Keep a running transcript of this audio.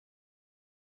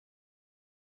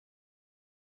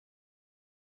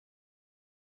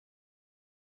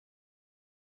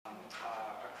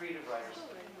creative writers in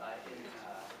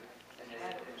the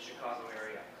Chicago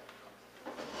area.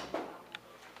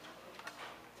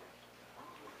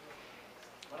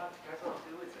 What guys will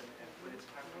do is, and when it's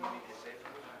time for me to say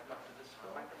something, I go to this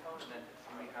microphone, and then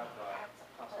we have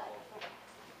possible.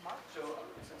 So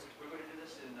since we're going to do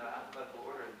this in alphabetical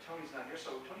order, and Tony's not here,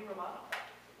 so Tony Romano.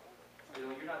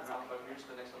 You're not in alphabetical, you're just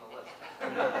the next on the list.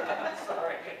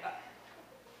 Sorry.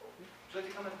 Would you like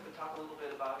to come in and talk a little bit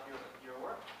about your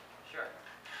work? Sure.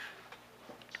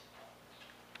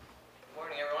 Good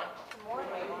morning, everyone. Good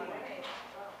morning. Good morning.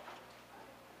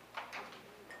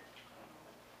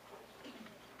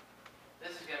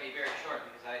 This is going to be very short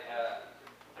because I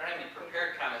don't have any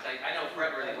prepared comments. I know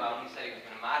Fred really well. He said he was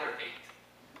going to moderate.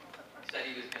 He said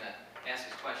he was going to ask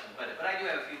his questions, but I do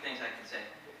have a few things I can say.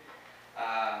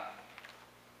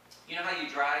 You know how you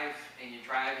drive and you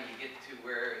get to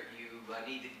where you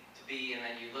need to be, and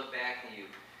then you look back and you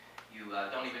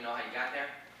don't even know how you got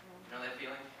there? You know that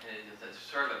feeling? It's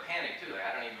sort of a panic too.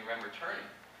 I don't even remember turning.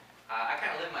 I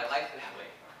kind of live my life that way.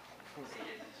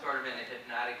 It's sort of in a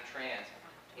hypnotic trance.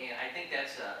 And I think that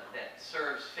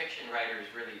serves fiction writers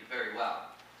really very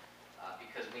well,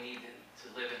 because we need to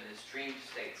live in this dream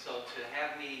state. So to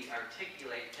have me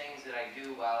articulate things that I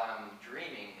do while I'm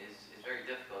dreaming is very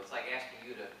difficult. It's like asking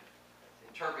you to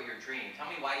interpret your dream. Tell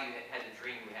me why you had the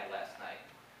dream you had last night.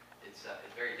 It's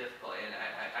very difficult, and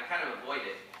I kind of avoid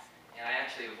it. And I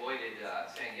actually avoided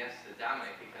saying yes to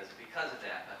Dominic because of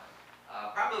that. But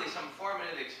probably some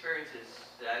formative experiences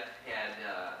that I've had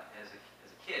as a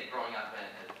kid growing up in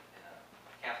a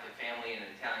Catholic family and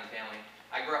an Italian family.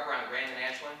 I grew up around Grand and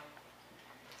Ashland,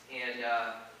 and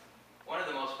one of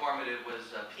the most formative was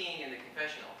peeing in the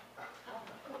confessional.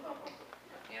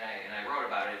 And I wrote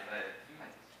about it.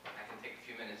 I can take a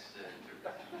few minutes to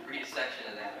read a section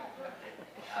of that.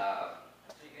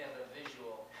 So you have a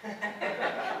visual.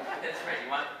 That's right.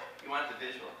 You want the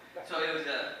visual. So it was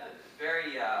a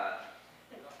very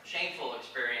shameful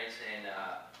experience, and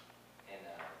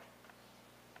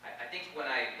I think when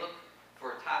I look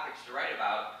for topics to write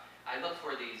about, I look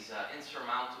for these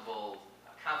insurmountable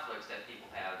conflicts that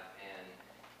people have. And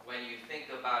when you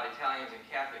think about Italians and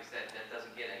Catholics, that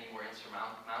doesn't get any more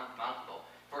insurmountable.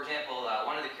 For example,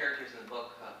 one of the characters in the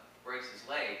book breaks his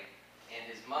leg, and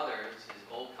his mother, his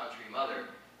old country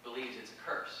mother, believes it's a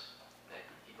curse that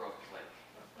he broke his leg.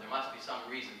 There must be some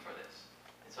reason for this.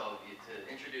 And so to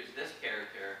introduce this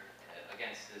character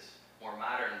against this more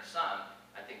modern son,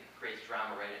 I think creates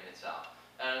drama right in itself.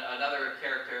 Another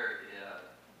character,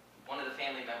 one of the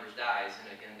family members dies, and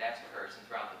again, that's a curse. And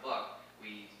throughout the book,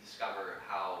 we discover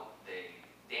how they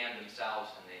damn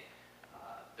themselves, and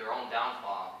their own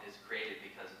downfall is created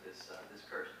because of this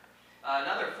curse.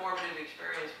 Another formative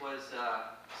experience was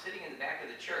sitting in the back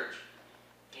of the church,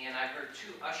 and I heard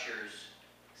two ushers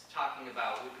talking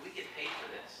about, do we get paid for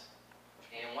this?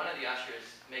 And one of the ushers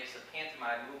makes a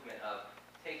pantomime movement of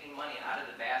taking money out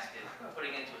of the basket,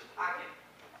 putting it into his pocket.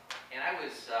 And I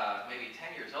was maybe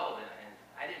 10 years old, and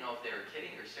I didn't know if they were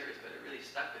kidding or serious, but it really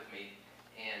stuck with me.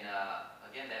 And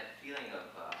again, that feeling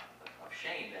of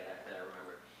shame that I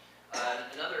remember.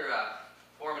 Another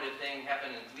formative thing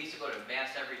happened. We used to go to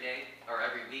Mass every day, or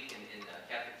every week in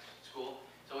Catholic school.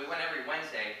 So we went every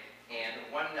Wednesday, and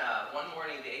one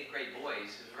morning, the 8th grade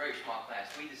boys, it was a very small class,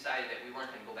 we decided that we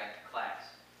weren't going to go back to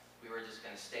class. We were just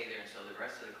going to stay there, and so the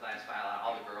rest of the class filed out,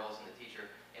 all the girls and the teacher,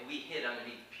 and we hid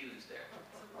underneath the pews there.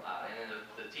 And then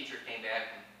the teacher came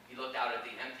back, and he looked out at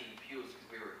the empty pews because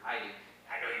we were hiding.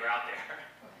 I know you were out there.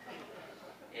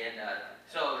 And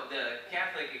so the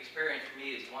Catholic experience for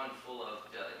me is one full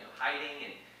of hiding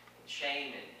and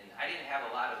shame, and I didn't have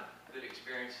a lot of good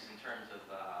experiences in terms of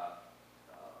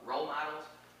role models.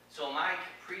 So my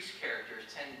priest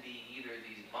characters tend to be either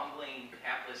these bumbling,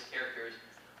 hapless characters,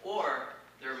 or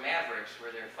they're mavericks where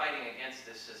they're fighting against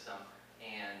this system,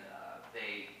 and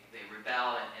they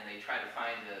rebel, and they try to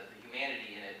find the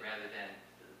humanity in it rather than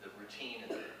the routine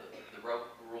and the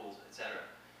rote rules, etc.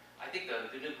 I think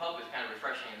the new Pope is kind of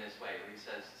refreshing in this way, where he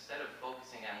says, instead of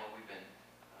focusing on what we've been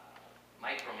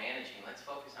micromanaging, let's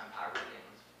focus on poverty and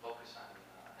let's focus on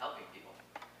helping people.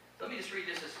 So let me just read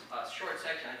this as a short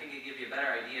section. I think it'll give you a better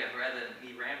idea rather than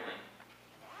me rambling.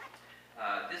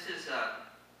 This is,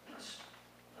 I'm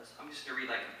just going to read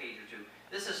like a page or two.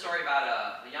 This is a story about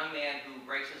a young man who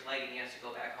breaks his leg and he has to go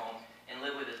back home and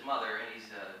live with his mother. And he's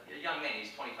a young man,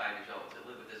 he's 25 years old, to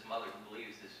live with his mother who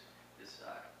believes this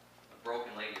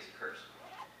broken leg is a curse.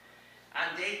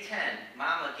 On day 10,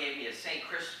 Mama gave me a St.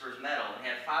 Christopher's medal and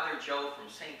had Father Joe from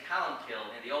St. Columkill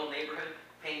in the old neighborhood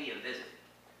pay me a visit.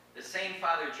 The same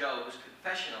Father Joe whose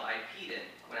confessional I peed in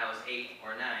when I was 8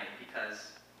 or 9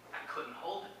 because I couldn't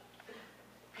hold it.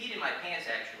 Peed in my pants,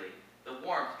 actually, the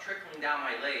warmth trickling down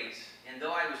my legs, and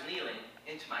though I was kneeling,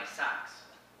 into my socks.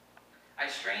 I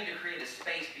strained to create a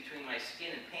space between my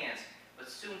skin and pants, but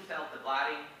soon felt the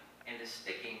blotting and the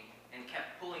sticking and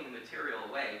kept pulling the material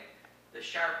away, the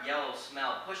sharp yellow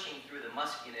smell pushing through the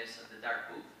muskiness of the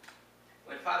dark booth.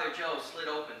 When Father Joe slid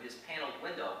open his paneled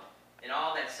window, and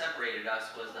all that separated us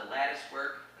was the lattice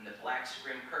work and the black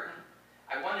scrim curtain,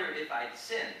 I wondered if I'd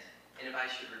sinned and if I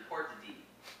should report the deed.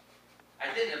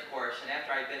 I didn't, of course, and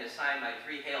after I'd been assigned my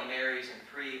 3 Hail Marys and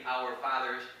 3 Our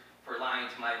Fathers for lying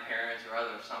to my parents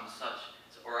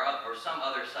or some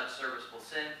other such serviceable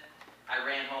sin, I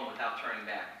ran home without turning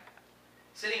back.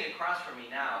 Sitting across from me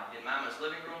now in Mama's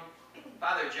living room,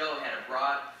 Father Joe had a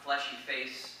broad, fleshy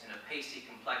face and a pasty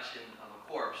complexion of a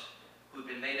corpse who'd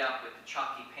been made up with the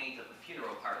chalky paint of a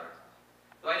funeral parlor.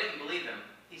 Though I didn't believe him,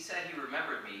 he said he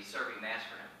remembered me serving Mass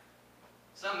for him.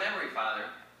 "Some memory, Father,"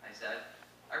 I said.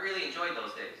 "I really enjoyed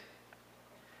those days."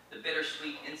 The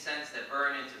bittersweet incense that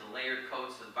burned into the layered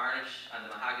coats of varnish on the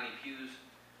mahogany pews,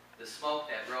 the smoke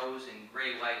that rose in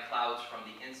gray-white clouds from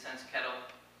the incense kettle,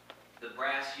 the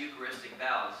brass Eucharistic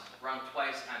bells rung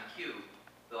twice on cue,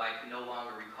 though I could no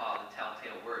longer recall the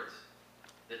telltale words,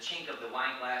 the chink of the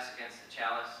wine glass against the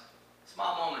chalice,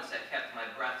 small moments that kept my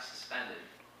breath suspended.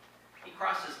 He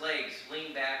crossed his legs,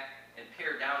 leaned back, and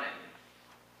peered down at me.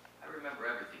 "I remember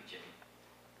everything, Jimmy."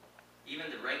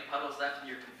 "Even the rank puddles left in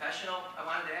your confessional?" I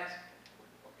wanted to ask.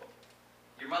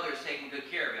 "Your mother is taking good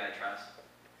care of you, I trust."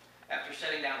 After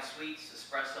setting down sweets,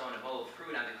 espresso, and a bowl of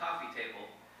fruit on the coffee table,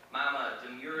 Mama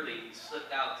demurely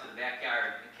slipped out to the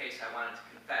backyard in case I wanted to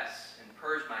confess and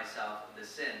purge myself of the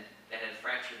sin that had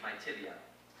fractured my tibia.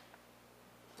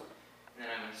 And then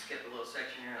I'm going to skip a little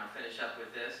section here and I'll finish up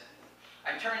with this.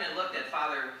 I turned and looked at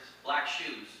Father's black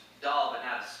shoes, dull but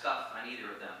not a scuff on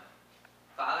either of them.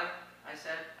 "Father," I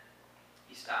said.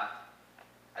 He stopped.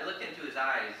 I looked into his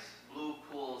eyes, blue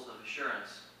pools of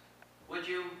assurance. Would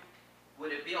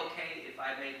it be okay if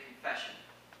I made confession,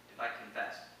 if I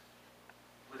confessed?"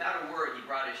 Without a word, he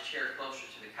brought his chair closer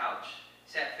to the couch,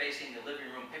 sat facing the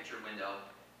living room picture window,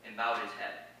 and bowed his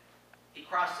head. He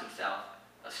crossed himself,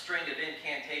 a string of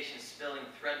incantations spilling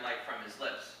thread-like from his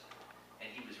lips, and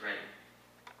he was ready.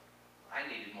 I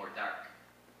needed more dark.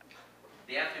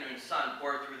 The afternoon sun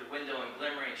poured through the window in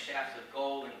glimmering shafts of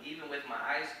gold, and even with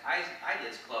my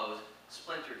eyelids closed,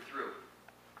 splintered through.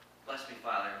 "Bless me,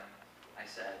 Father," I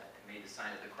said, and made the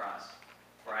sign of the cross,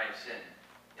 "for I have sinned.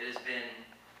 It has been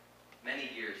many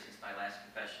years since my last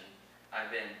confession.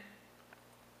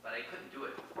 But I couldn't do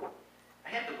it." I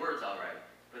had the words all right,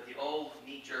 but the old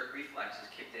knee-jerk reflexes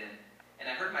kicked in, and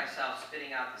I heard myself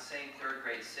spitting out the same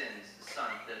third-grade sins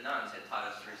the nuns had taught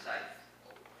us to recite.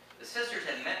 The sisters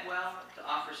had meant well to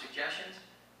offer suggestions,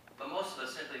 but most of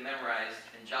us simply memorized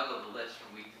and juggled the list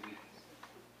from week to week.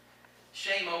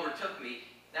 Shame overtook me,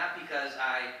 not because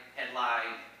I had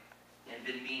lied and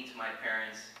been mean to my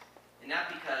parents, and not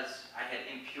because I had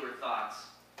impure thoughts,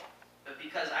 but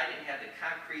because I didn't have the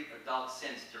concrete adult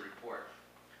sins to report.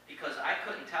 Because I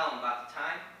couldn't tell them about the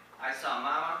time I saw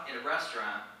Mama in a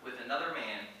restaurant with another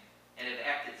man and have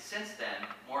acted since then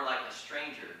more like a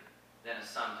stranger than a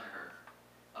son to her.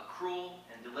 A cruel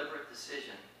and deliberate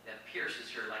decision that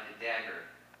pierces her like a dagger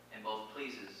and both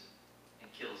pleases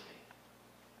and kills me.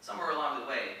 Somewhere along the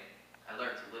way,